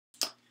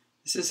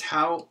This is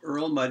how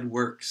erlmud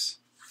works.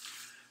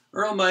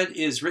 Erlmud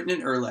is written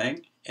in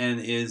Erlang and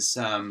is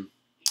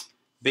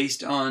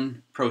based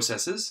on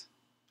processes.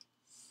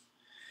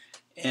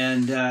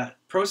 And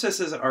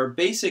processes are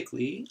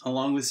basically,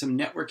 along with some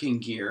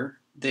networking gear,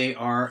 they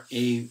are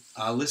a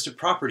list of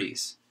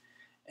properties.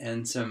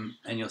 And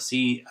you'll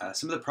see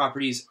some of the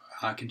properties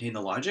contain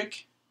the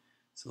logic.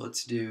 So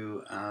let's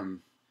do, so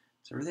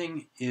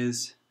everything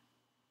is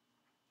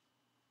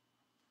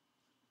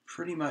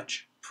pretty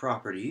much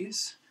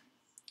properties.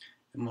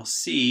 And we'll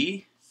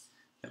see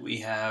that we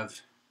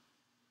have,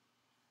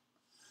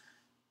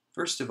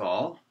 first of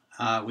all,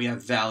 we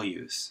have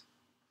values.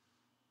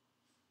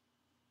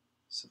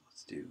 So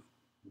let's do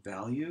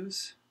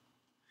values.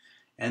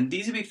 And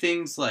these would be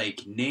things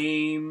like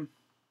name,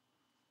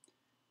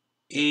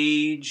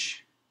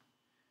 age,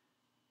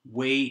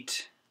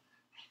 weight,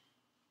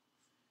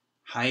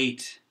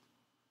 height,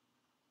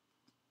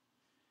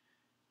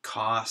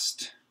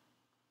 cost,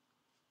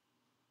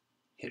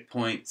 hit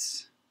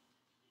points,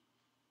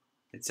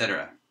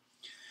 etc.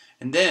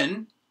 And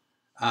then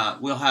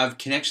we'll have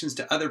connections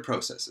to other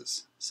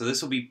processes. So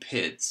this will be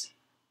PIDs.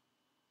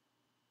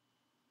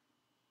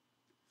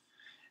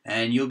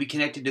 And you'll be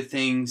connected to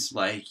things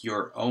like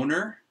your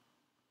owner.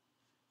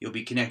 You'll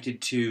be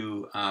connected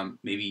to,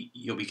 maybe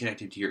you'll be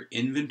connected to your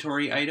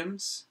inventory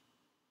items.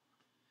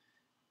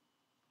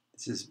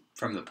 This is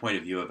from the point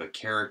of view of a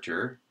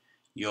character.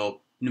 No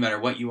matter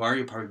what you are,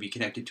 you'll probably be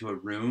connected to a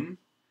room.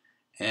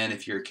 And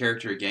if you're a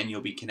character again,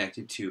 you'll be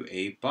connected to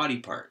a body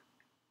part.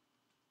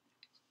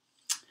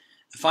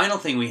 The final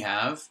thing we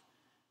have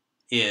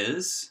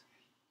is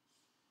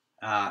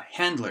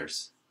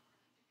handlers.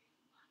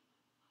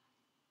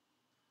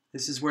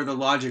 This is where the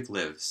logic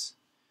lives.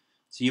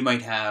 So you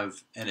might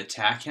have an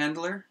attack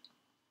handler,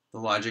 the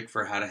logic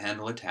for how to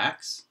handle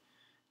attacks.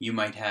 You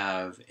might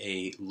have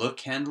a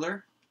look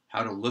handler,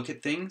 how to look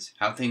at things,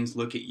 how things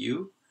look at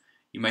you.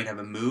 You might have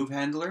a move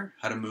handler,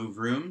 how to move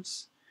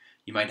rooms.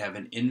 You might have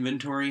an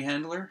inventory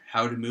handler,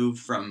 how to move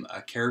from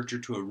a character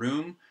to a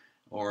room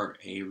or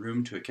a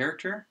room to a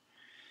character.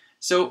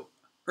 So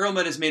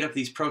erlmud is made up of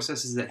these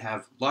processes that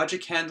have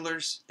logic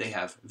handlers, they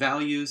have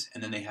values,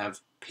 and then they have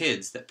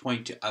PIDs that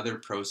point to other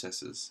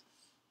processes.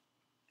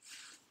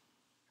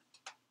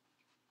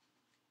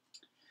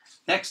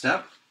 Next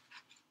up,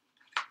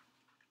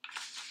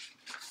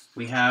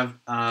 we have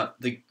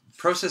the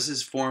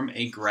processes form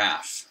a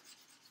graph.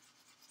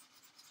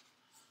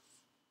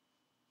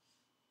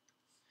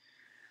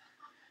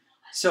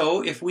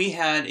 So if we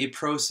had a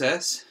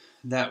process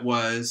that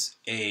was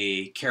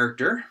a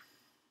character,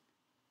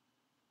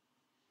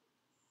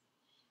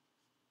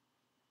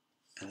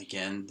 and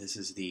again, this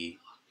is the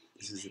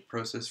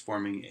process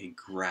forming a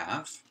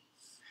graph.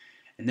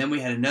 And then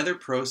we had another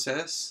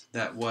process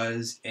that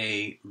was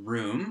a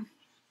room.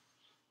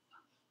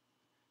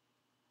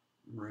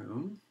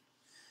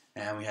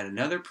 And we had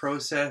another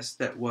process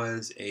that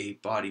was a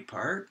body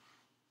part.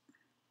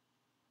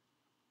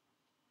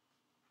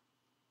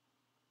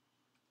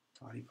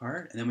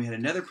 And then we had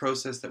another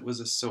process that was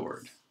a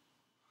sword.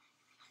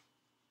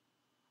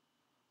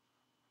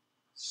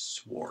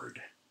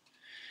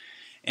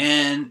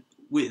 And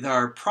with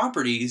our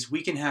properties,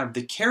 we can have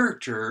the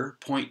character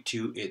point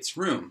to its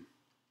room.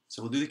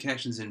 So we'll do the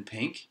connections in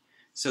pink.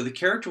 So the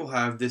character will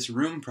have this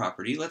room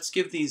property. Let's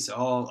give these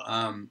all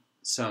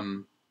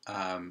some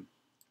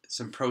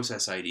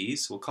process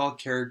IDs. We'll call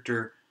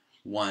character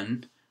 1,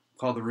 we'll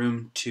call the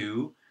room 2,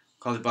 we'll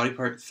call the body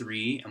part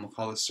 3, and we'll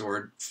call the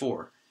sword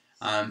 4.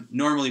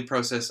 Normally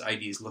process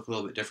IDs look a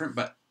little bit different,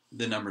 but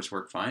the numbers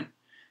work fine.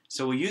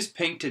 So we'll use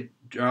pink to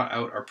draw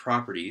out our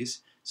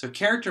properties. So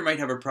character might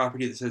have a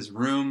property that says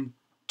room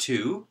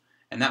 2,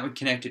 and that would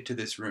connect it to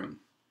this room.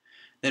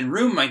 Then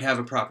room might have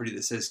a property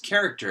that says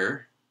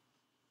character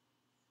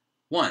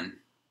 1,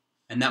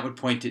 and that would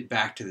point it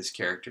back to this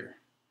character.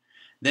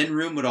 Then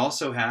room would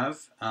also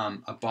have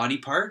a body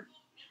part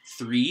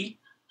 3,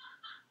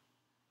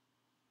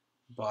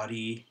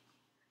 body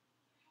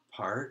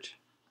part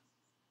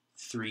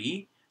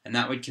 3, and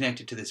that would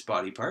connect it to this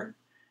body part.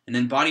 And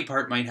then body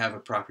part might have a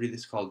property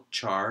that's called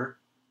char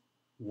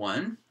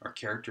 1 or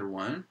character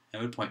 1,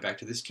 and would point back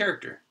to this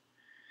character.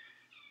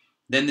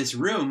 Then this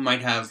room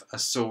might have a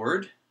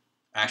sword,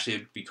 actually it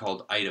would be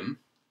called item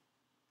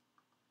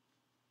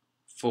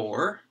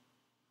 4,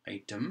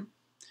 item,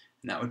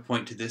 and that would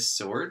point to this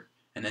sword.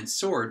 And then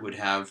sword would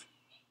have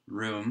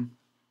room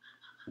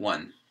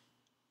 1.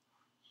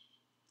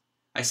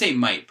 I say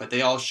might, but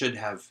they all should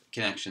have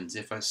connections.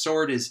 If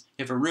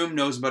a room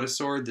knows about a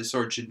sword, the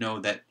sword should know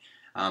that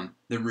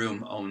the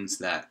room owns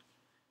that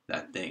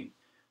thing.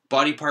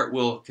 Body part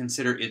will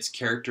consider its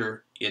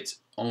character its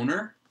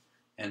owner,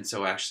 and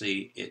so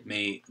actually it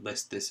may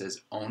list this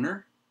as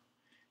owner.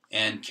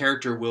 And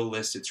character will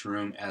list its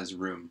room as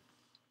room.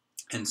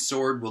 And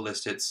sword will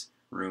list its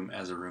room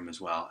as a room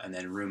as well. And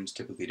then rooms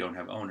typically don't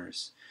have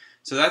owners.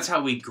 So that's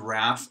how we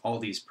graph all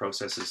these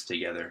processes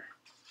together.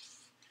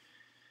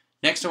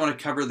 Next, I want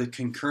to cover the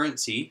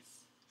concurrency.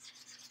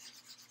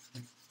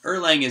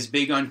 Erlang is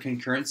big on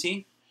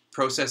concurrency.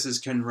 Processes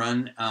can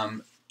run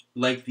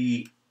like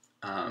the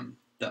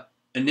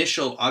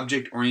initial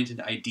object-oriented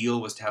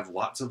ideal was to have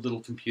lots of little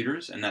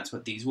computers, and that's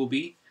what these will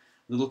be,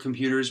 little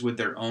computers with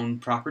their own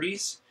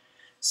properties.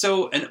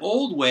 So an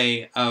old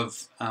way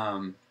of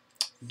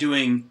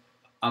doing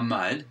a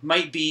MUD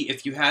might be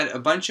if you had a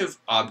bunch of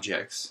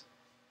objects.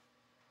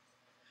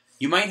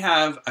 You might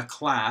have a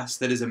class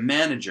that is a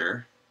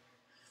manager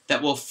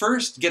that will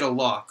first get a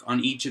lock on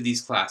each of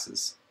these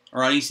classes,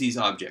 or on each of these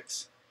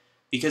objects,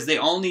 because they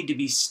all need to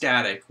be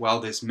static while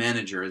this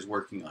manager is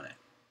working on it.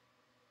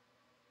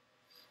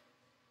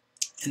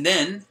 And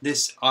then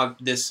this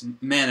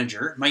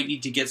manager might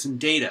need to get some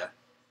data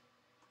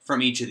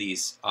from each of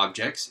these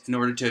objects in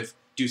order to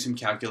do some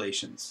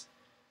calculations.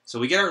 So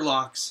we get our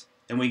locks,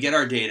 then we get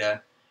our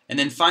data, and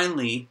then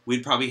finally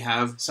we'd probably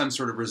have some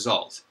sort of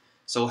result.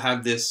 So we'll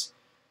have this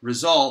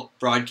result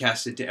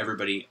broadcasted to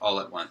everybody all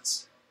at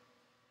once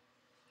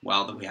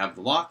while that we have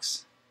the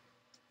locks.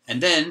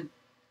 And then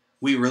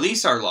we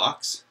release our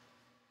locks,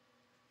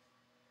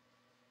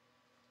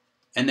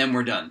 and then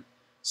we're done.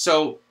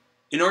 So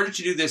in order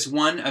to do this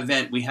one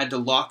event, we had to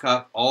lock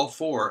up all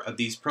 4 of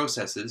these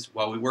processes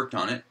while we worked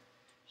on it,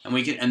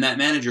 and that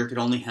manager could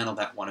only handle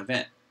that one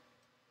event.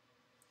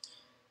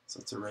 So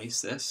let's erase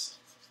this.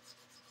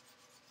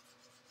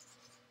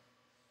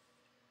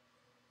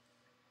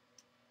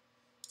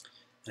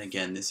 And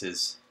again, this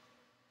is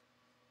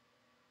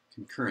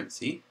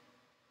concurrency.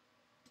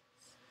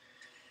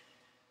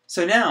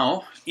 So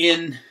now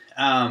in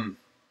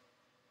erlmud,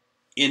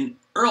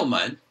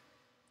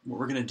 what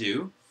we're going to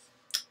do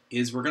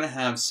is we're going to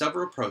have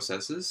several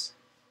processes.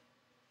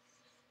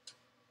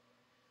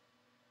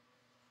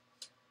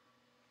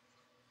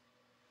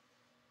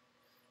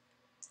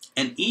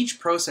 And each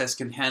process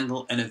can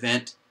handle an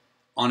event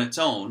on its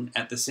own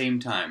at the same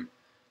time.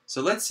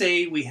 So let's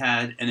say we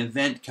had an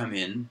event come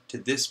in to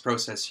this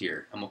process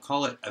here, and we'll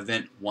call it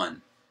event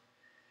 1.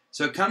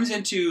 So it comes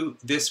into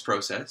this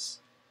process,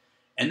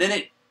 and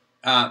then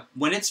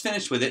when it's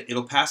finished with it,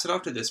 it'll pass it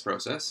off to this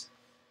process,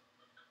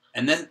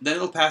 and then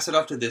it'll pass it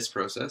off to this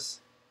process,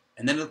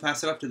 and then it'll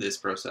pass it off to this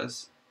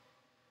process,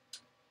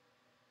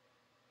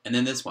 and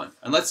then this one.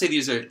 And let's say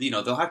these are,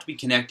 they'll have to be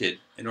connected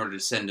in order to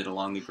send it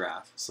along the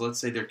graph. So let's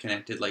say they're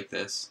connected like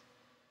this.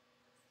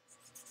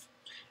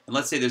 And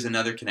let's say there's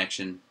another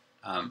connection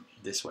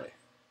this way.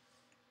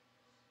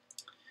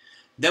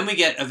 Then we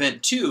get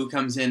event 2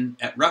 comes in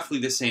at roughly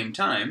the same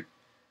time,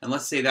 and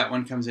let's say that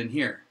one comes in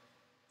here.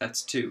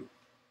 That's 2.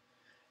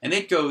 And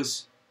it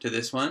goes to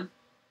this one,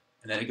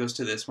 and then it goes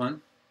to this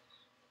one,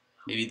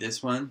 maybe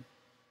this one,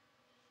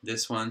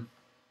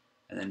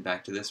 and then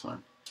back to this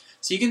one.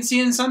 So you can see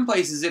in some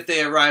places if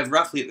they arrive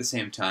roughly at the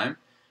same time.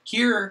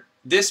 Here,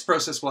 this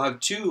process will have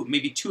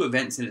maybe two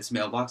events in its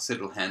mailbox that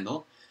it'll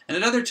handle, and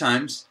at other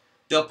times,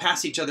 they'll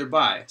pass each other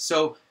by.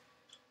 So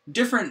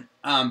different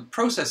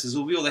processes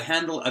will be able to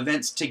handle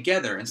events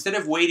together. Instead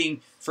of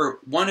waiting for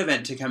one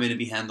event to come in and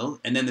be handled,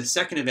 and then the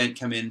second event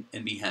come in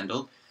and be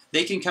handled,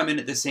 they can come in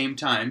at the same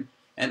time,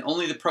 and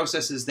only the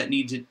processes that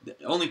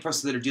only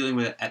processes that are dealing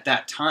with it at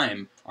that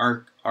time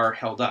are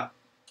held up.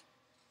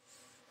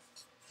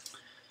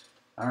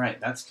 All right,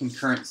 that's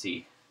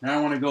concurrency. Now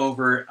I want to go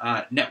over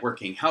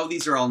networking, how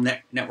these are all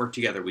networked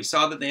together. We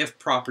saw that they have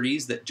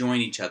properties that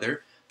join each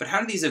other, but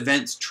how do these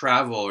events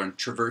travel and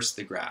traverse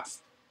the graph?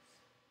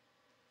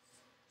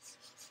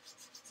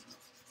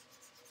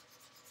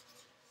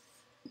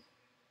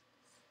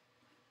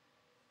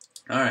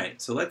 All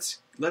right, so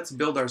let's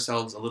build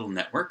ourselves a little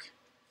network.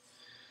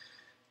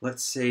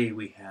 Let's say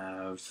we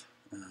have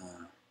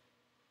a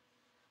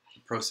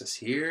process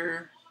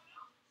here,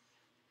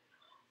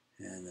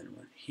 and then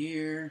one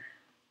here,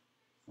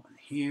 one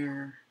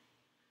here,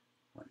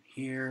 one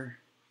here,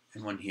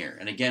 and one here.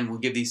 And again, we'll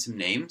give these some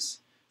names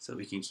so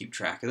we can keep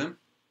track of them.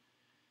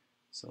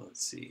 So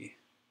let's see,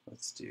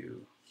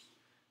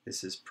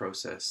 this is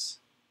process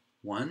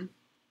 1,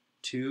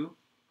 2,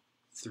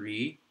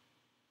 3,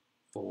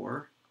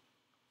 4,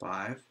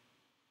 5,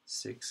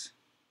 6,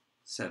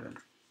 7.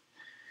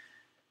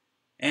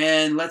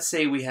 And let's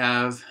say we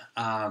have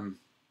an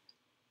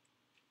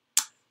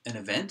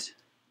event.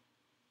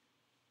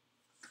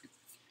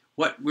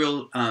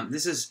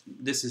 This is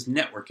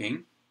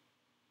networking,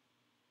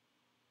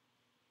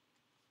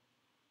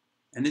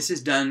 and this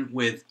is done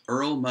with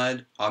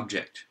erlmud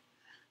object.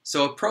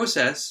 So a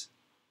process,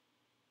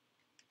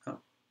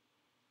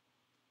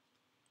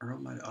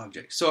 erlmud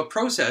object. So a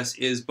process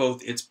is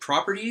both its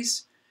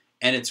properties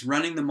and it's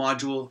running the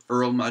module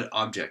erlmud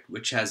object,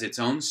 which has its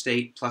own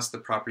state plus the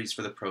properties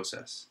for the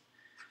process.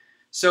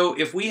 So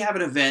if we have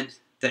an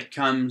event that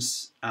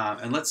comes,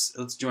 and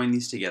let's join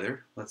these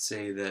together. Let's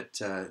say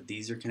that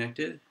these are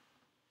connected,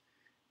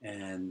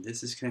 and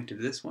this is connected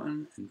to this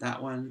one,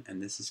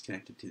 and this is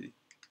connected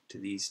to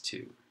these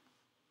two.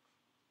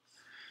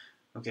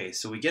 Okay,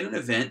 so we get an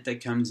event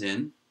that comes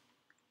in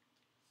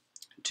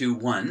to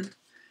 1,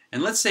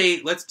 and let's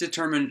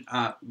determine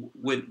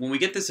when we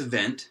get this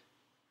event,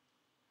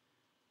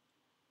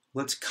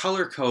 let's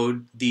color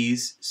code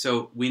these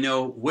so we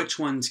know which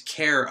ones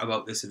care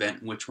about this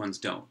event and which ones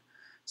don't.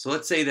 So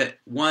let's say that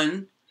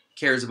 1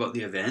 cares about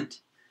the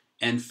event,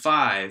 and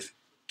 5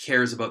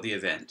 cares about the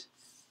event.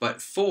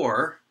 But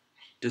 4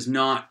 does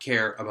not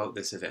care about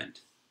this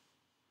event.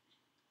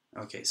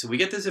 Okay, so we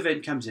get this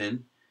event comes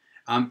in.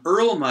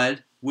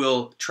 erlmud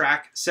will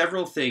track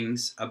several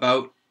things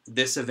about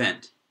this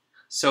event.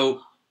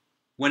 So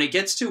when it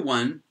gets to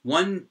 1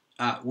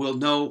 will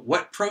know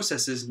what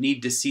processes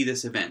need to see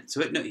this event.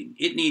 So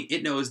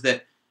it knows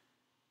that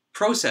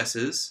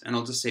processes, and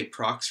I'll just say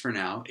procs for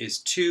now, is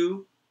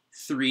 2,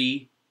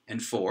 3,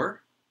 and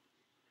 4.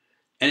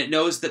 And it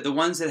knows that the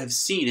ones that have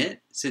seen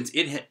it, since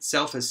it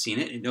itself has seen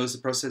it, it knows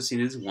the process has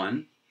seen it as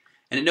 1.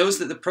 And it knows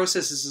that the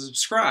process is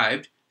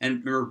subscribed,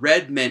 and remember,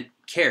 red meant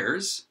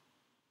cares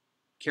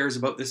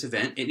about this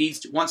event.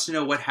 It wants to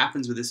know what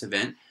happens with this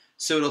event.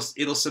 So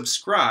it'll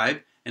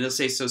subscribe, and it'll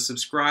say, so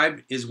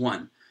subscribed is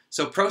 1.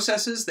 So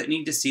processes that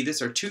need to see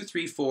this are 2,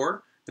 3,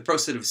 4. The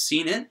processes that have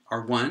seen it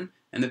are 1,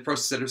 and the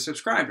processes that are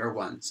subscribed are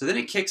 1. So then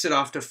it kicks it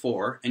off to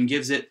 4 and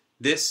gives it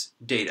this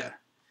data.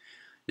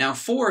 Now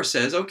 4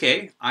 says,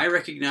 okay, I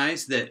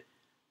recognize that,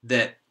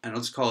 and I'll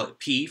just call it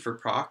P for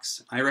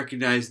procs. I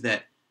recognize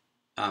that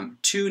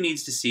 2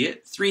 needs to see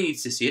it, 3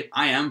 needs to see it.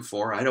 I am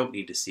 4, I don't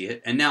need to see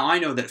it. And now I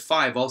know that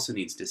 5 also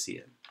needs to see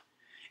it.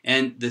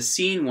 And the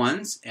seen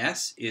ones,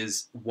 S,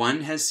 is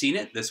 1 has seen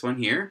it, this one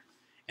here,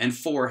 and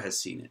 4 has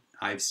seen it.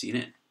 I've seen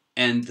it.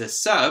 And the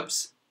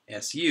subs,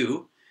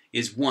 SU,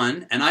 is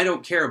 1, and I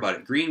don't care about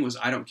it. Green was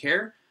I don't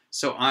care,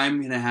 so I'm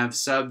going to have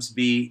subs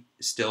be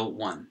still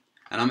 1.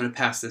 And I'm going to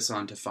pass this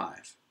on to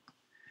 5.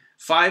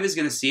 5 is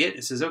going to see it.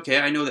 It says, okay,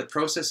 I know that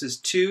process is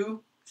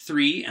 2,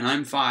 3, and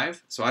I'm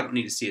 5, so I don't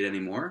need to see it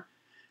anymore.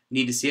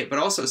 Need to see it, but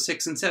also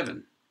 6 and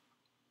 7.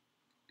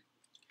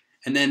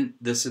 And then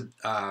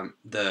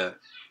the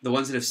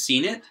ones that have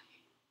seen it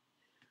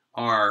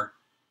are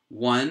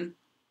 1,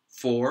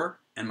 4,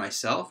 and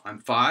myself. I'm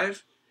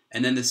 5.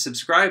 And then the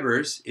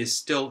subscribers is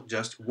still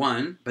just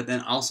 1, but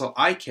then also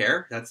I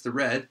care, that's the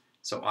red,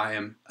 so I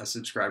am a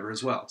subscriber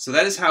as well. So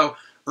that is how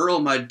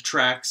erlmud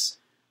tracks,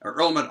 or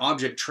erlmud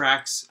object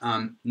tracks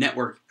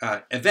network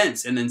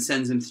events and then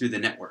sends them through the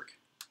network.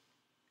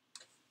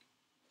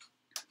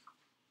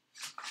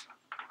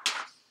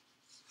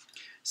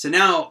 So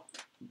now,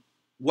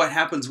 what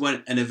happens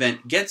when an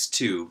event gets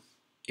to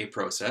a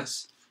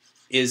process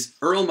is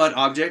erlmud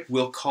object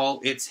will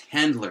call its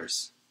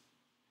handlers.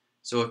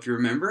 So if you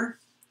remember,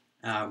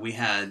 we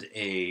had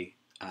a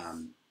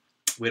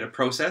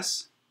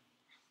process,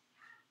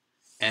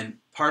 and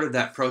part of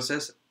that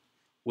process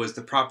was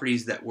the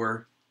properties that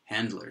were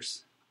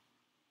handlers.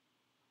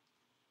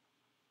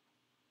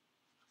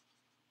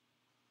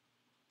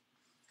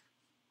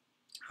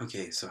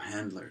 Okay, so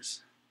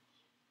handlers.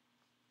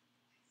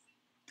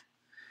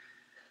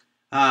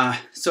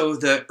 So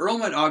the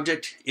erlmud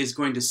object is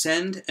going to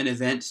send an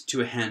event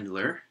to a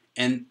handler,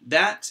 and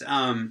that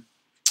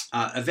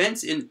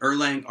events in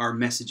Erlang are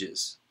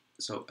messages.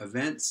 So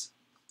events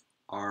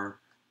are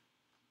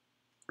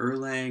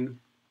Erlang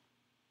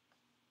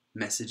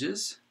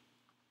messages,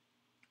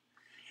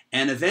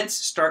 and events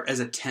start as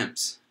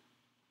attempts.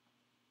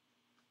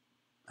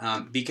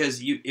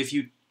 Because if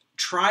you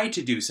try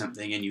to do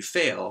something and you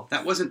fail,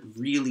 that wasn't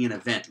really an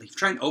event. Like if you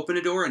try and open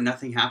a door and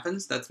nothing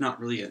happens, that's not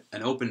really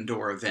an open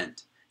door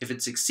event. If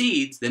it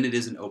succeeds, then it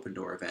is an open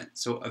door event.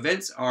 So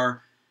events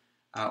are,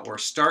 or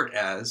start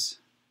as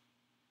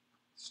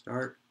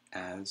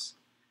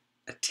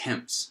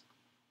attempts.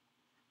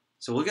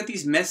 So we'll get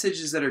these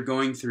messages that are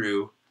going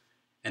through,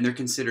 and they're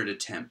considered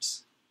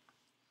attempts.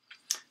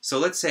 So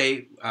let's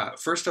say,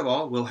 first of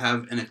all, we'll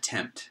have an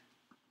attempt.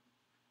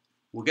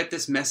 We'll get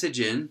this message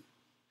in,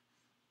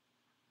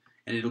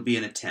 and it'll be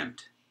an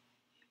attempt.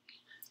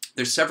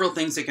 There's several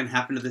things that can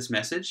happen to this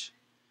message.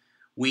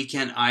 We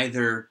can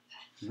either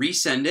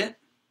resend it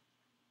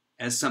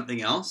as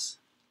something else,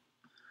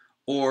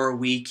 or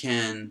we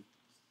can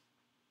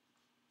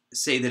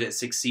say that it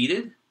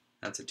succeeded.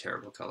 That's a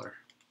terrible color.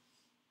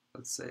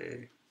 Let's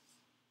say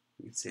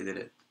we can say that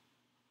it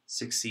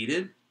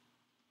succeeded,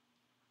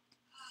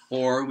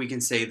 or we can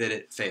say that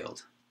it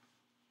failed.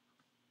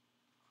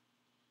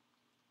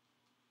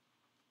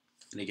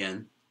 And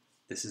again,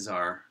 this is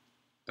our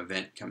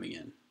event coming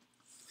in.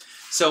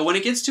 So when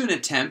it gets to an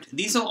attempt,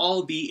 these will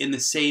all be in the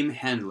same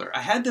handler.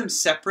 I had them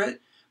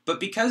separate, but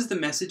because the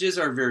messages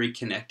are very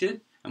connected,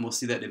 and we'll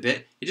see that in a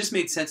bit, it just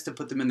made sense to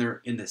put them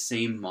in the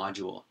same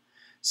module.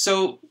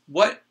 So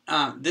what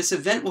this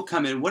event will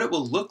come in, what it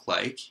will look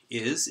like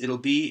is it'll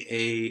be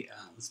a,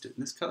 let's do it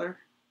in this color.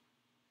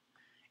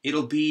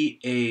 It'll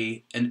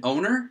be an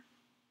owner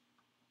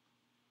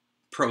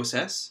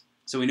process,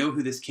 so we know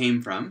who this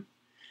came from,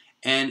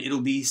 and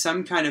it'll be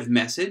some kind of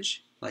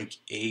message like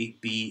A,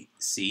 B,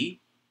 C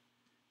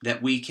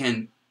that we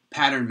can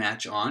pattern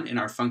match on in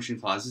our function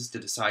clauses to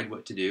decide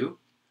what to do.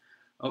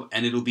 Oh,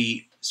 and it'll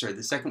be, sorry,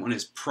 the second one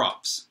is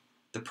props,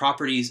 the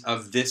properties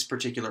of this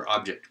particular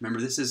object. Remember,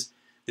 this is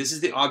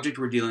the object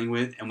we're dealing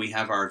with, and we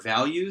have our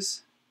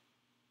values,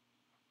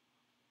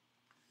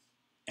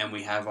 and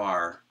we have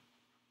our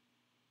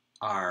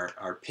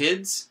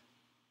PIDs,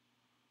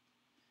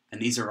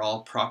 and these are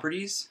all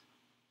properties.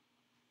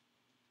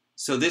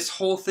 So this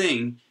whole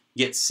thing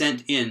gets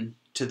sent in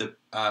to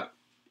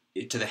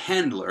the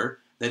handler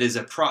that is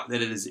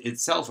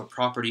itself a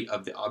property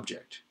of the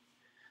object.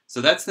 So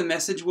that's the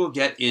message we'll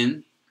get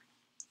in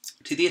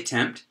to the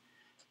attempt,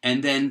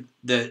 and then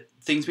the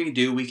things we can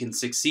do, we can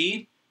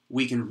succeed,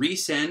 we can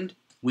resend,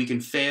 we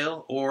can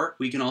fail, or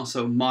we can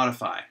also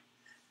modify.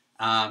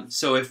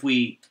 So if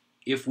we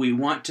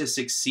want to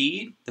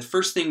succeed, the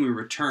first thing we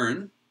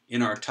return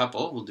in our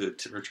tuple, we'll do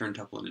a return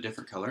tuple in a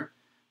different color.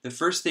 The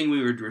first thing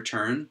we would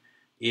return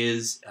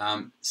is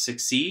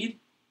succeed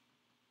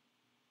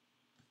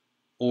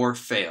or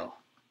fail.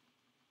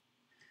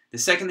 The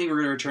second thing we're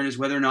going to return is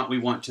whether or not we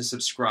want to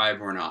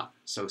subscribe or not.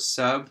 So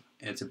sub,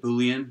 and it's a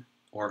Boolean,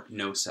 or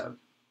no sub.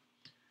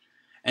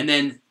 And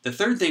then the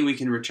third thing we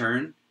can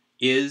return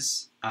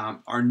is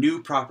our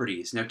new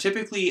properties. Now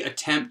typically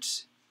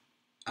attempt,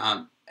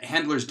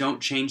 handlers don't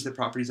change the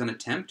properties on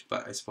attempt,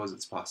 but I suppose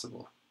it's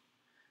possible.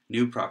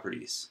 New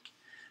properties.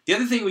 The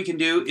other thing we can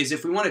do is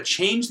if we want to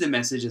change the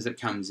message as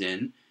it comes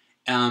in,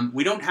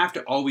 we don't have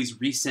to always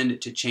resend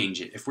it to change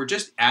it. If we're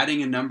just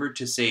adding a number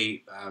to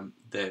say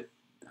the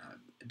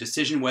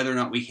decision whether or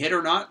not we hit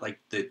or not, like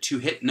the to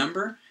hit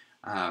number,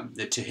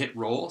 the to hit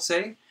roll,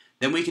 say,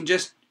 then we can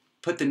just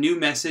put the new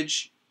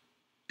message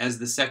as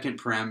the second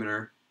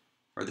parameter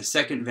or the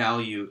second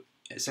value,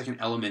 second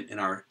element in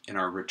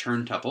our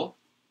return tuple.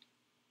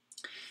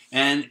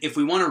 And if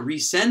we want to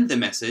resend the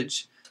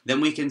message,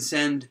 then we can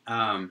send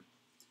the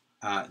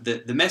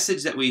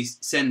message that we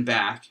send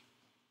back.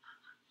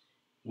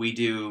 We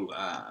do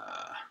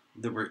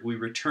we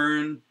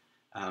return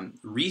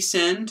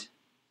resend.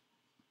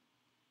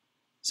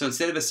 So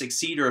instead of a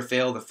succeed or a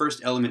fail, the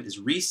first element is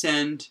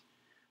resend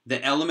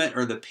the element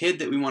or the PID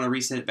that we want to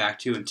resend it back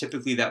to, and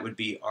typically that would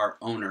be our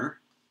owner.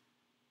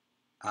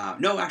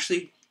 No,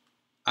 actually,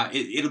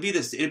 it'll be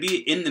this. It'll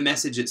be in the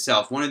message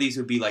itself. One of these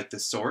would be like the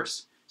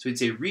source. So we'd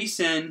say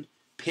resend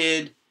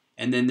PID,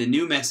 and then the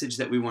new message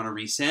that we want to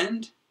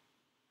resend,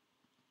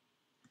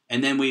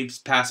 and then we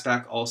pass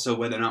back also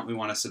whether or not we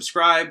want to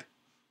subscribe,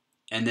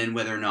 and then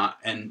whether or not,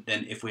 and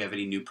then if we have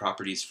any new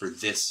properties for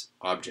this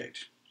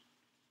object.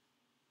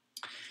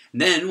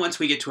 And then once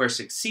we get to our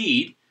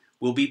succeed,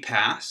 we'll be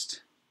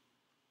passed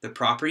the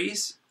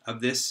properties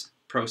of this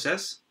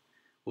process.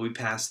 We'll be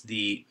passed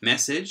the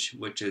message,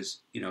 which is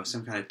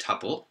some kind of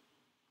tuple.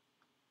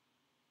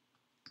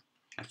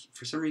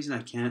 For some reason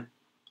I can't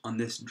on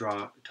this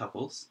draw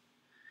tuples,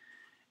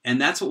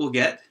 and that's what we'll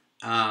get.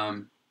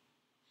 And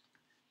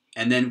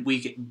then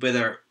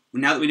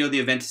now that we know the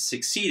event has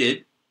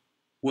succeeded,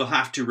 we'll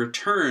have to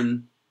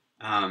return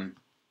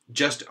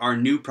just our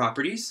new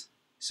properties.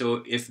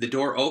 So if the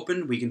door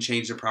opened, we can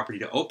change the property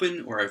to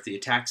open, or if the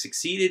attack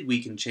succeeded,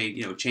 we can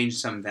change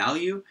some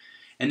value.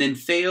 And then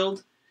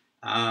failed,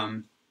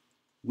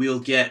 we'll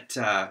get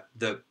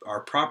our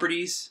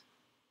properties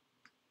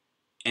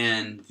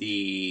and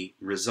the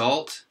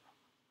result.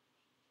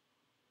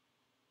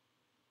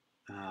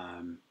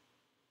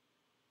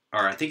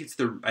 Or I think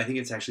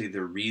it's actually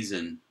the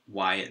reason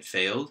why it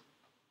failed,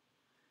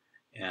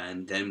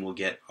 and then we'll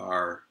get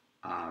our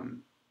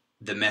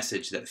the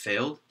message that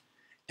failed,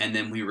 and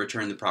then we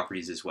return the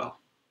properties as well.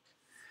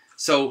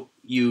 So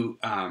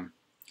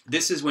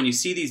this is when you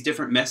see these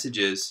different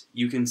messages,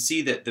 you can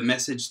see that the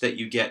message that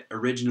you get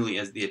originally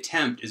as the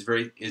attempt is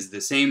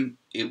the same.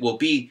 It will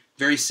be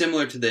very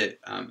similar to the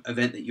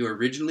event that you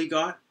originally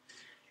got.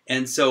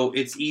 And so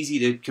it's easy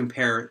to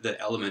compare the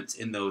elements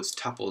in those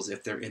tuples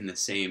if they're in the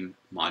same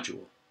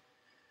module.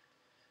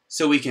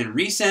 So we can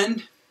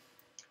resend,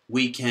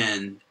 we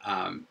can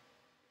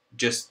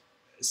just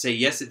say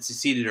yes, it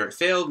succeeded or it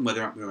failed,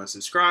 whether or not we want to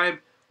subscribe.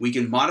 We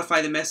can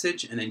modify the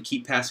message and then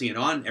keep passing it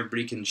on.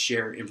 Everybody can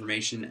share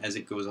information as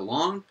it goes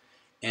along.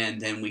 And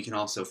then we can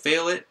also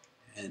fail it,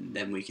 and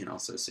then we can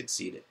also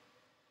succeed it.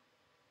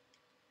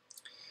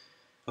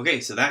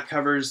 Okay, so that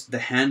covers the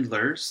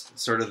handlers,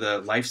 sort of the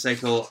life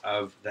cycle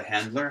of the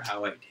handler,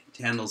 how it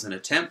handles an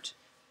attempt,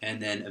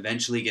 and then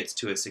eventually gets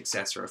to a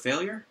success or a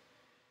failure.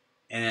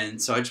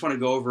 And so I just want to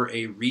go over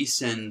a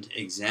resend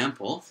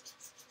example.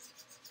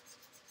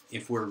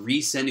 If we're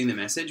resending the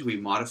message, we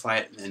modify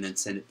it and then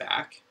send it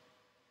back.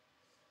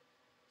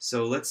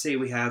 So let's say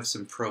we have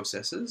some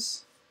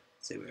processes.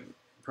 Say we have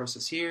a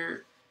process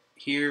here,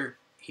 here,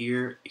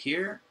 here,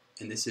 here,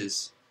 and this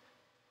is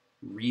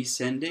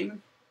resending.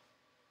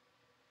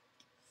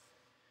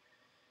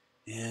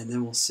 And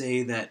then we'll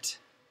say that,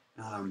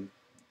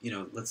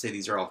 let's say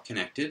these are all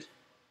connected.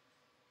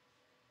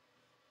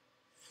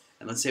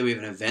 And let's say we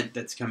have an event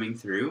that's coming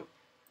through.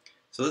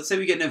 So let's say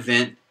we get an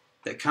event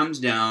that comes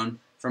down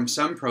from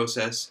some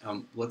process.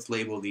 Let's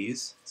label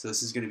these. So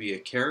this is going to be a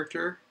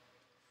character.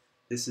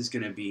 This is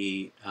going to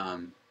be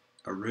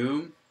a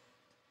room.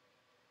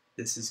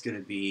 This is going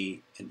to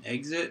be an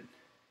exit.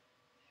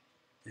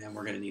 And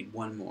we're going to need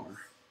one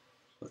more.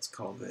 Let's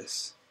call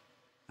this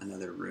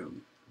another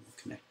room. We'll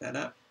connect that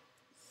up.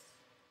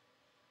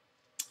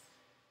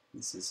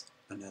 This is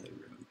another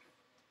room.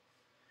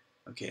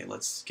 Okay,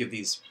 let's give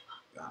these,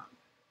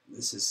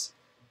 this is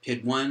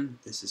PID 1,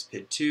 this is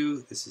PID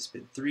 2, this is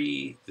PID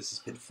 3, this is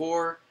PID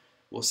 4.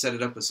 we'll set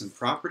it up with some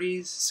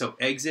properties. So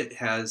exit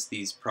has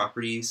these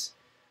properties.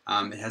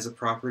 It has a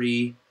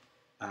property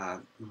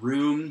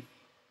room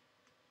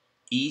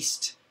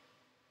east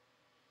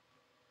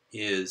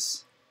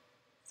is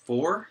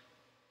 4,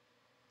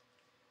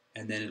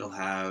 and then it'll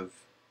have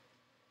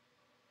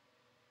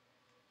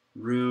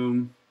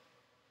room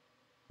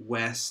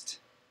west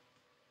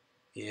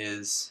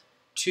is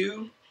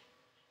 2,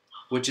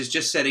 which is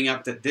just setting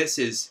up that this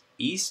is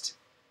east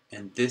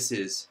and this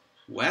is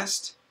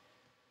west.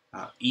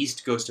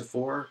 East goes to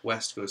 4,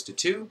 west goes to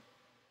 2.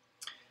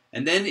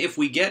 And then if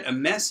we get a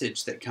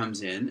message that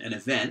comes in, an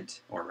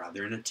event, or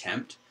rather an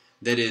attempt,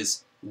 that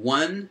is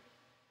 1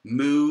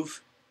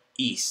 move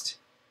east,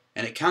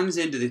 and it comes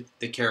into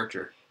the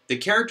character, the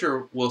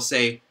character will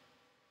say,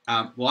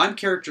 well, I'm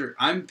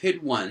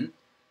PID 1,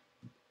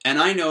 and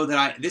I know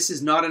that this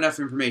is not enough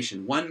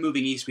information. 1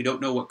 moving east, we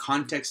don't know what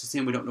context it's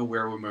in, we don't know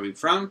where we're moving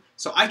from,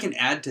 so I can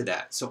add to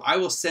that. So I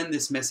will send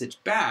this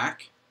message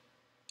back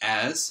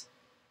as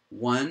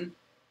 1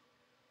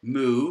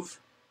 move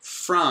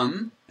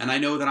from, and I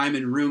know that I'm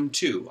in room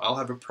 2. I'll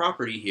have a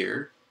property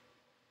here.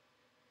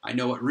 I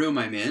know what room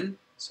I'm in,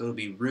 so it'll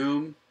be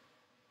room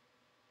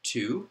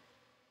 2.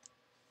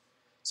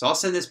 So I'll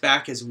send this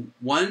back as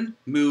 1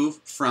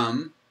 move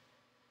from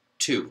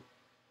 2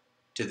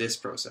 to this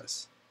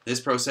process.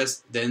 This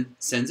process then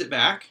sends it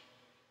back.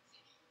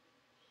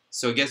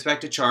 So it gets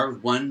back to char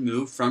with 1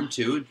 move from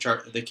 2.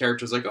 The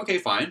character's like, okay,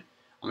 fine.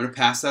 I'm going to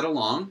pass that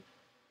along.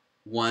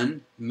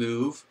 1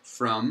 move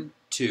from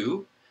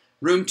 2.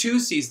 Room 2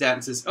 sees that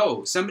and says,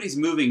 oh, somebody's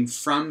moving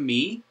from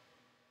me.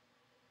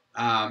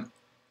 Well,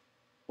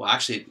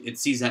 actually, it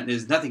sees that and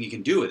there's nothing you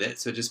can do with it,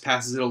 so it just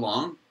passes it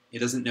along. It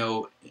doesn't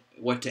know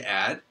what to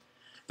add.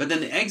 But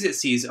then the exit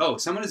sees, oh,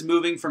 someone is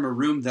moving from a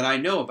room that I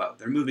know about.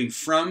 They're moving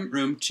from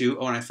room 2.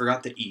 Oh, and I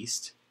forgot the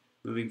east.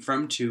 Moving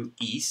from 2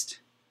 east.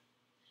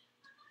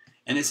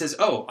 And it says,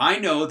 oh, I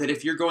know that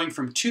if you're going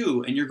from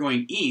 2 and you're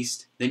going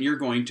east, then you're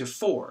going to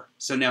 4.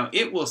 So now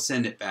it will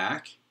send it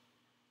back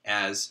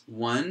as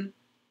 1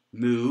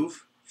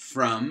 move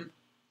from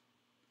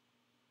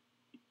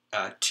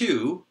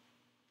 2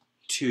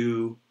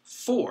 to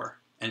 4.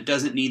 And it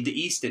doesn't need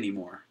the east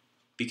anymore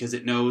because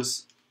it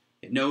knows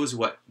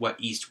what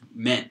east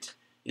meant.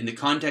 In the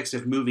context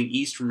of moving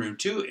east from room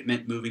 2, it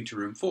meant moving to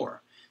room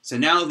 4. So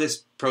now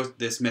this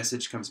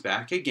message comes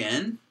back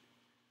again,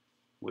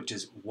 which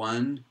is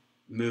 1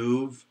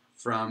 move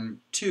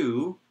from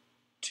 2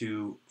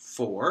 to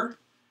 4.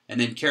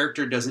 And then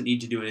character doesn't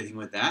need to do anything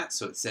with that,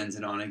 so it sends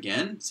it on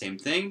again. Same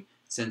thing.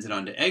 Sends it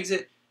on to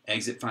exit.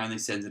 Exit finally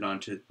sends it on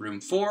to room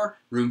 4.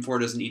 Room 4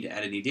 doesn't need to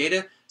add any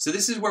data. So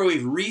this is where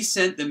we've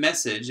resent the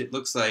message. It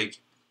looks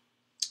like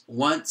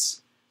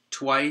once,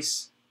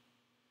 twice,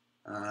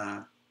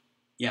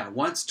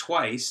 once,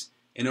 twice,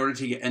 in order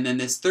to get, and then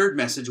this third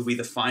message will be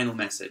the final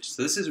message.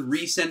 So this is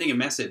resending a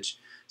message.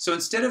 So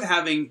instead of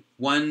having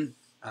one,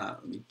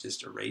 let me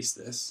just erase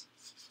this.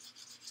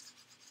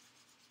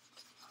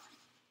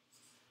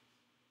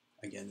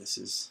 Again, this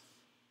is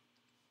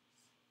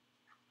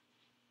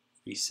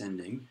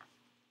resending.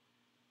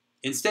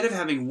 Instead of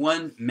having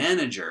one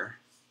manager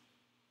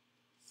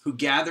who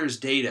gathers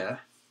data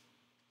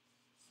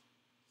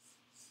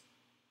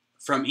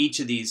from each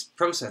of these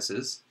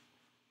processes,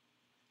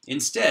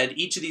 instead,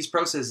 each of these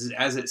processes,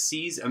 as it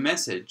sees a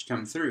message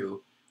come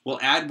through, will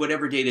add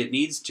whatever data it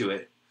needs to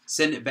it,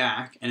 send it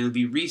back, and it'll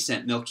be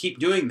resent. And they'll keep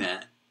doing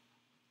that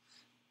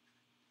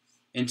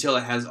until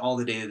it has all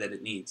the data that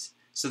it needs.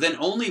 So then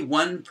only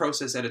one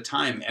process at a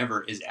time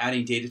ever is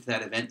adding data to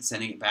that event and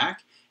sending it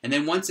back. And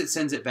then once it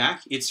sends it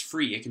back, it's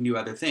free. It can do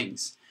other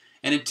things.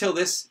 And until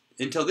this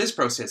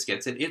process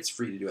gets it, it's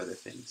free to do other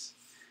things.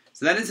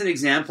 So that is an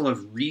example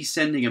of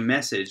resending a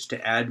message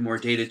to add more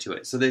data to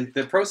it. So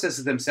the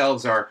processes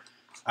themselves are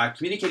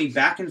communicating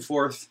back and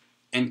forth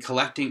and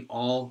collecting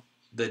all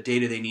the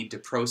data they need to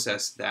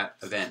process that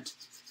event.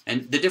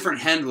 And the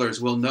different handlers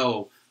will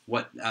know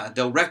what,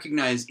 they'll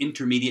recognize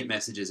intermediate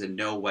messages and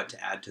know what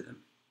to add to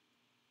them.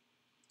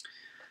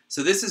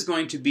 So this is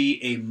going to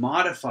be a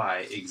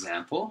modify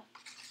example.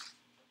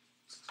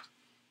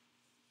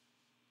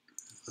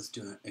 Let's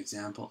do an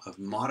example of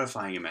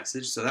modifying a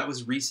message. So that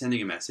was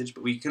resending a message,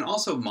 but we can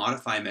also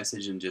modify a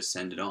message and just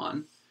send it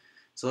on.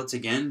 So let's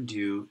again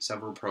do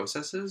several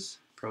processes.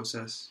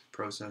 Process,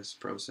 process,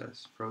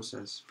 process,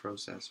 process,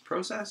 process,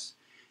 process.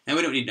 And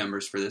we don't need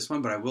numbers for this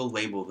one, but I will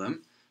label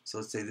them. So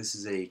let's say this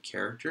is a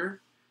character,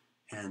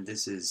 and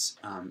this is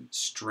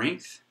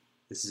strength.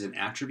 This is an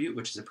attribute,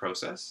 which is a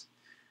process.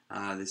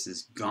 This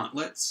is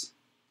gauntlets.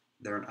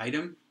 They're an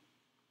item.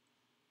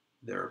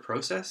 They're a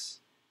process.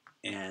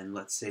 And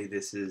let's say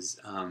this is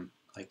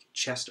like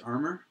chest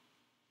armor.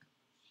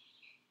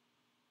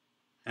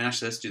 And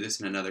actually, let's do this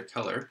in another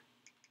color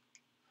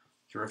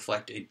to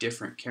reflect a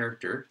different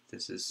character.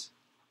 This is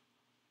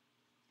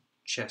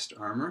chest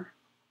armor.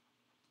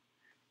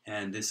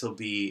 And this will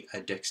be a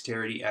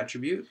dexterity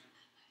attribute.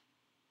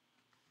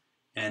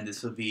 And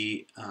this will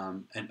be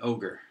an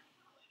ogre.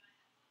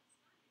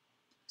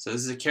 So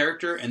this is a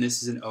character, and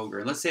this is an ogre.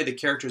 And let's say the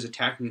character is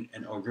attacking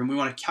an ogre, and we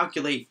want to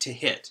calculate to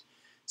hit.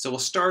 So we'll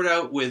start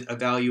out with a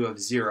value of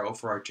 0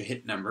 for our to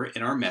hit number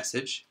in our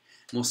message.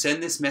 And we'll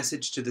send this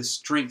message to the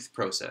strength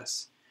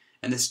process.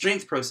 And the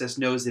strength process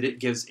knows that it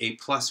gives a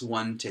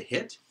 +1 to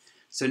hit.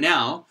 So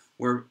now,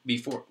 the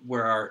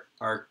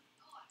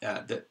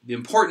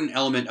important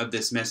element of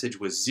this message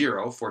was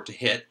 0 for to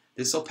hit,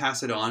 this will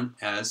pass it on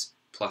as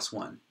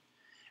 +1.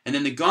 And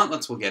then the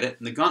gauntlets will get it,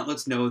 and the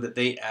gauntlets know that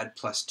they add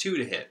 +2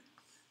 to hit.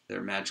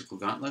 They're magical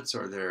gauntlets,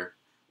 or they're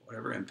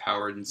whatever,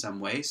 empowered in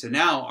some way. So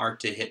now our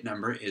to hit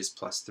number is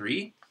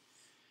 +3.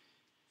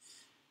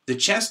 The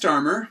chest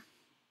armor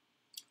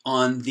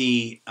on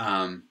the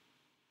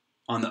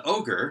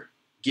ogre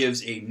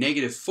gives a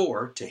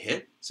 -4 to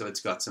hit, so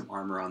it's got some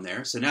armor on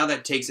there. So now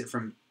that takes it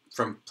from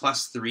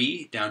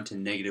 +3 down to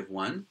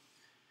 -1.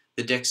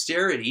 The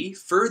dexterity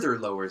further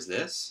lowers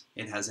this.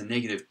 It has a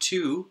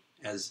 -2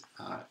 as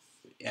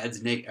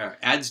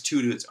adds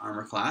 2 to its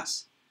armor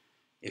class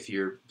if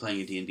you're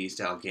playing a D&D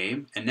style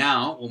game. And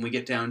now, when we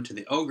get down to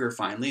the ogre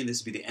finally,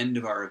 this will be the end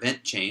of our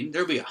event chain.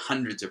 There'll be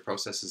hundreds of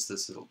processes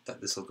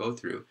that this will go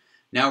through.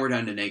 Now we're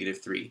down to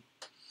 -3.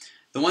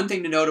 The one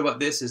thing to note about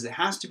this is it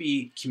has to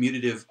be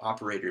commutative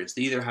operators.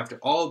 They either have to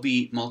all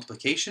be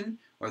multiplication,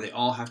 or they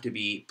all have to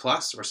be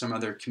plus, or some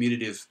other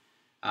commutative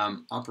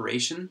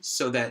operation,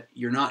 so that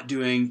you're not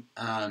doing.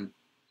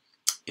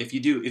 If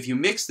you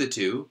mix the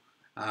two,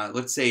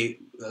 let's say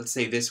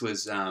this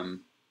was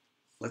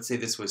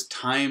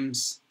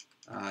times.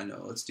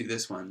 No, let's do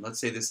this one. Let's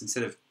say this,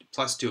 instead of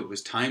 +2, it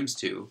was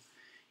 ×2.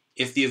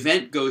 If the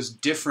event goes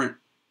different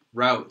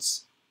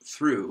routes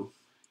through,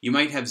 you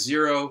might have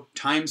 0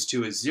 times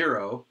 2 is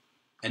 0,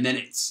 and then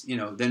it's,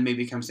 then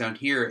maybe it comes down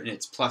here and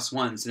it's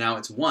 +1, so now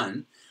it's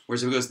 1.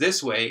 Whereas if it goes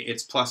this way,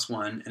 it's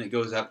 +1, and it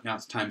goes up, now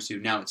it's ×2,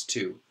 now it's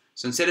 2.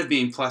 So instead of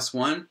being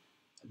 +1,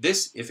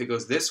 if it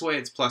goes this way,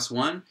 it's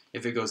 +1.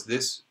 If it goes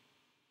this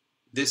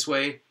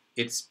way,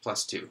 it's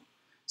 +2.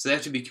 So they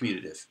have to be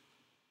commutative.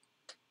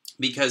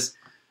 Because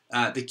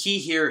the key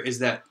here is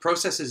that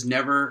processes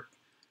never,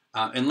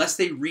 unless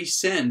they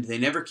resend, they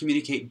never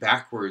communicate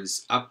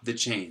backwards up the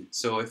chain.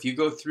 So if you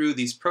go through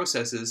these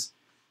processes,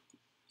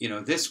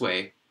 this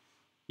way,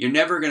 you're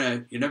never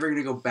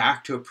gonna go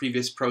back to a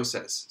previous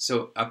process.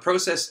 So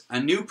a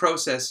new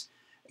process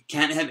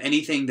can't have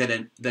anything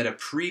that a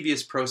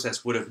previous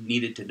process would have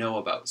needed to know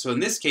about. So in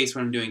this case,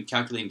 when I'm doing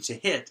calculating to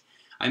hit,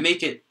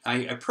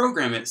 I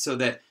program it so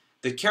that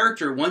the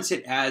character, once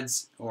it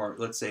adds, or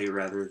let's say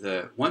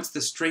rather, once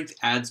the strength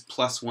adds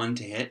 +1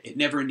 to hit, it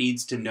never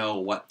needs to know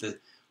what the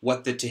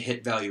to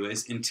hit value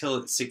is until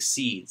it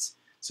succeeds.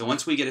 So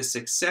once we get a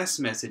success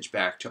message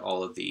back to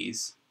all of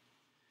these,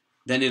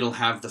 then it'll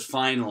have the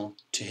final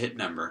to hit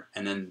number,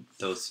 and then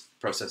those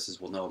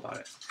processes will know about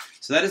it.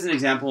 So that is an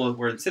example of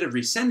where instead of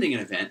resending an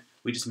event,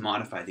 we just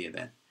modify the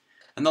event.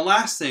 And the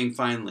last thing,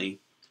 finally,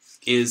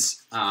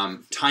 is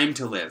time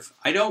to live.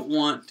 I don't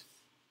want,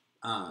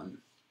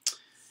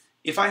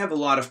 if I have a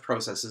lot of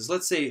processes,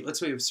 let's say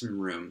we have some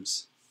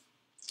rooms.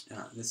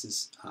 This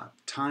is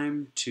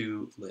time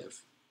to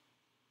live.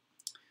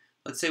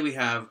 Let's say we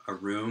have a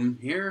room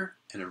here,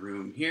 and a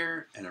room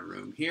here, and a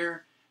room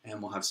here,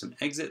 and we'll have some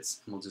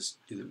exits, and we'll just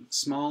do them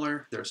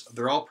smaller.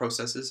 They're all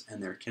processes,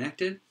 and they're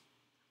connected.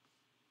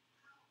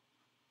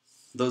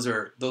 Those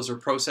are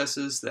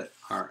processes that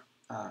are,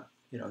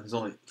 there's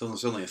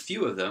only a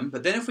few of them.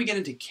 But then if we get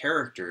into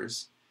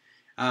characters,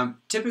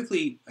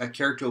 typically a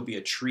character will be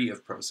a tree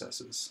of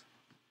processes.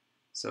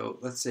 So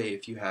let's say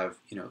if you have,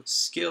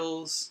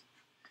 skills,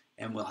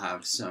 and we'll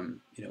have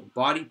some,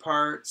 body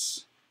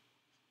parts,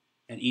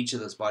 and each of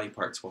those body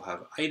parts will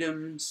have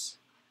items,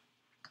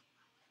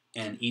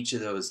 and each of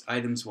those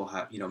items will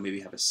have, maybe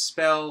have a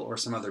spell or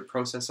some other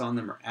process on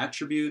them, or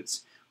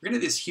attributes. We're going to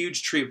have this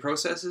huge tree of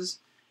processes,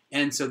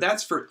 and so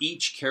that's for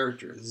each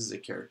character. This is a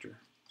character.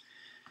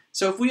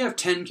 So if we have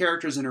 10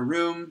 characters in a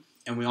room,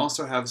 and we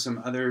also have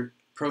some other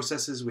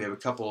processes, we have a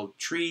couple of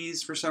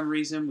trees for some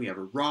reason, we have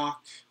a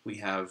rock, we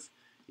have,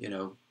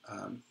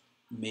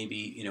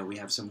 maybe, we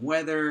have some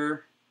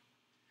weather.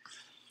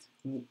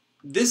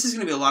 This is going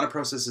to be a lot of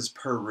processes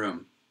per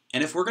room.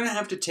 And if we're going to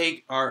have to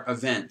take our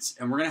events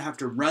and we're going to have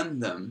to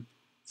run them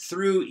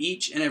through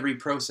each and every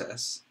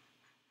process,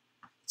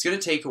 it's going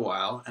to take a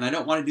while, and I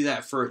don't want to do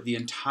that for the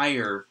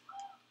entire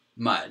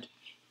MUD.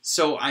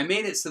 So I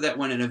made it so that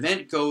when an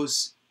event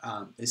goes,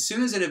 as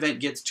soon as an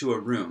event gets to a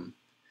room,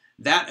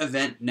 that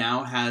event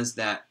now has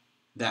that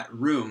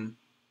room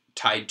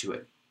tied to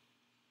it.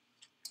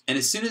 And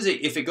as soon as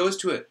if it goes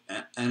to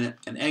an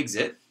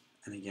exit,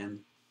 and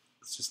again,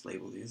 let's just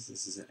label these.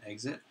 This is an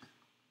exit,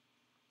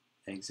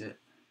 exit,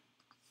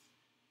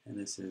 and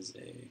this is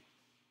a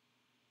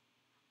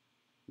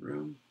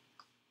room,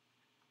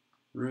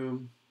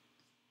 room,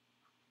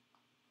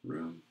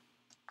 room.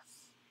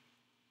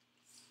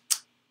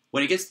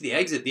 When it gets to the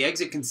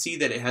exit can see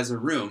that it has a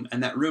room,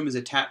 and that room is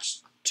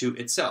attached to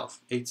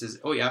itself. It says,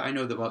 "Oh yeah, I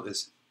know about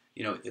this."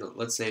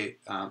 Let's say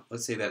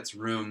that's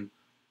room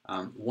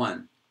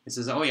 1. It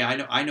says, "Oh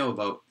yeah, I know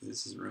about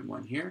this is room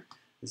 1 here.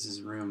 This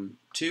is room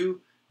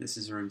 2. This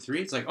is room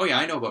 3." It's like, "Oh yeah,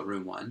 I know about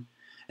room 1."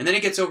 And then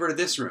it gets over to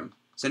this room.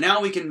 So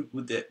now we can,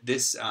 with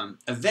this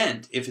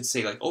event, if it's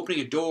say like opening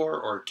a door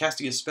or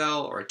casting a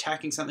spell or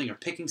attacking something or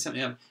picking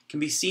something up, can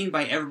be seen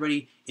by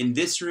everybody in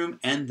this room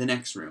and the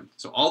next room.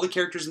 So all the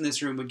characters in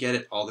this room would get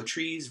it, all the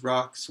trees,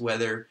 rocks,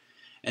 weather,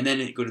 and then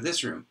it go to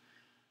this room.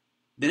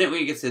 Then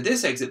when it gets to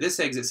this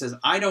exit says,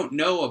 I don't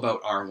know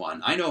about R1.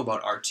 I know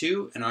about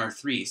R2 and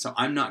R3, so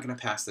I'm not going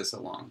to pass this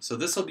along. So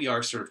this will be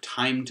our sort of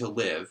time to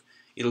live.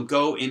 It'll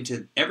go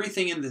into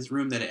everything in this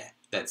room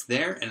that's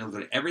there, and it'll go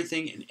to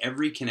everything in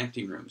every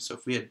connecting room. So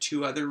if we had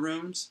 2 other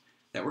rooms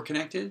that were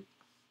connected,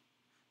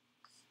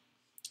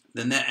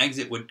 then that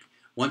exit would,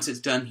 once it's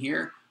done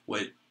here,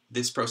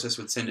 this process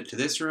would send it to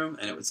this room,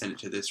 and it would send it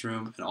to this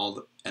room,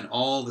 and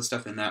all the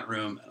stuff in that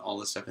room, and all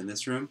the stuff in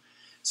this room.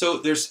 So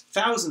there's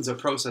thousands of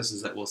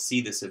processes that will see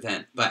this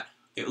event, but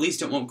at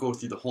least it won't go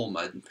through the whole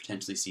mud and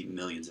potentially see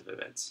millions of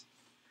events.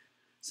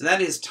 So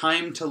that is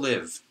time to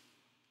live.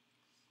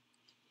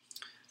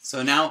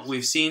 So now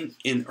we've seen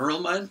in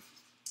erlmud,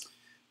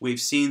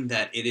 we've seen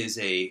that it is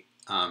a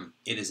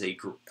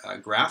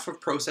graph of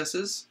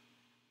processes.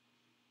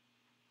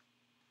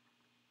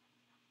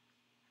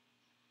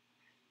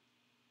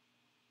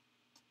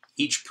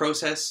 Each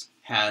process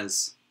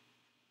has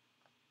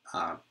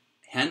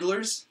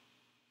handlers,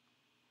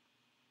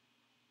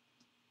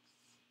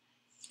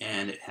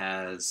 and it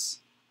has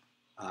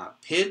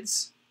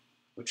PIDs,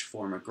 which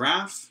form a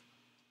graph,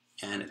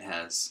 and it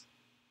has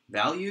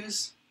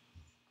values.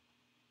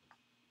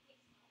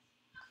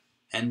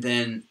 And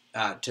then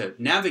to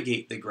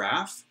navigate the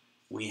graph,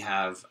 we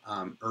have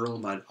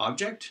erlmud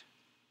object.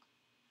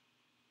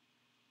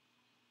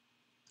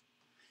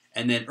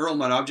 And then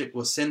erlmud object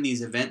will send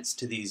these events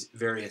to these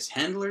various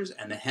handlers,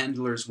 and the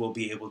handlers will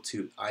be able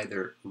to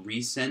either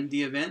resend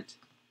the event,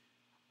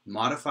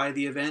 modify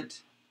the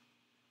event,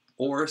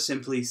 or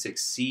simply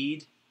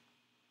succeed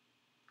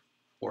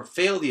or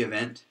fail the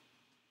event,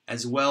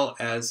 as well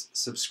as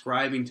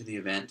subscribing to the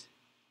event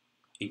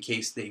in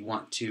case they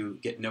want to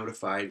get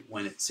notified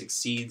when it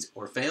succeeds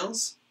or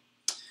fails.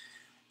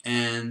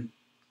 And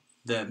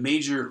the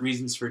major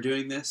reasons for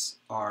doing this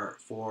are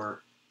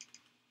for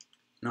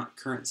not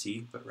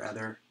currency, but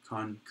rather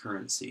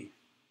concurrency.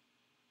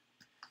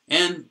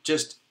 And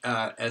just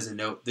as a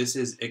note, this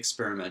is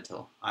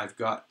experimental. I've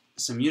got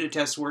some unit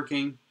tests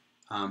working,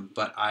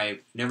 but I've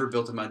never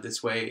built a mud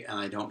this way, and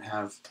I don't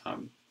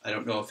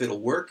know if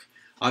it'll work.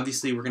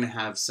 Obviously, we're going to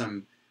have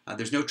some,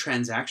 there's no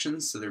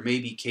transactions, so there may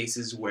be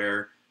cases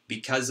where,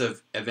 because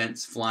of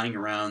events flying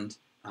around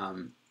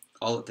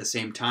all at the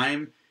same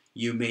time,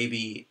 you may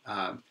be,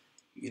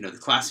 the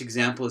classic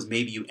example is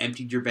maybe you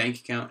emptied your bank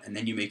account and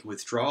then you make a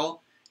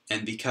withdrawal,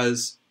 and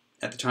because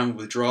at the time of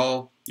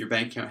withdrawal your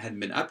bank account hadn't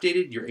been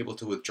updated, you're able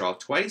to withdraw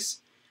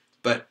twice.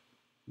 But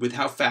with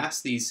how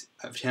fast these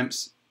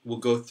attempts will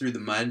go through the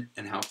mud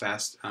and how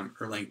fast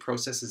Erlang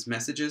processes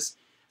messages,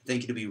 I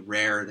think it'll be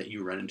rare that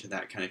you run into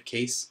that kind of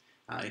case.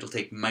 It'll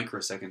take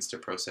microseconds to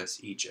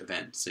process each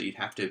event, so you'd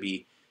have to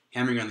be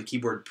hammering on the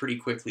keyboard pretty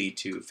quickly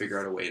to figure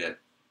out a way to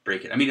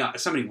break it. I mean,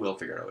 somebody will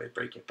figure out a way to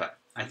break it, but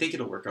I think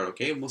it'll work out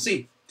okay, and we'll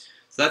see.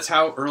 So that's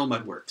how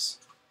erlmud works.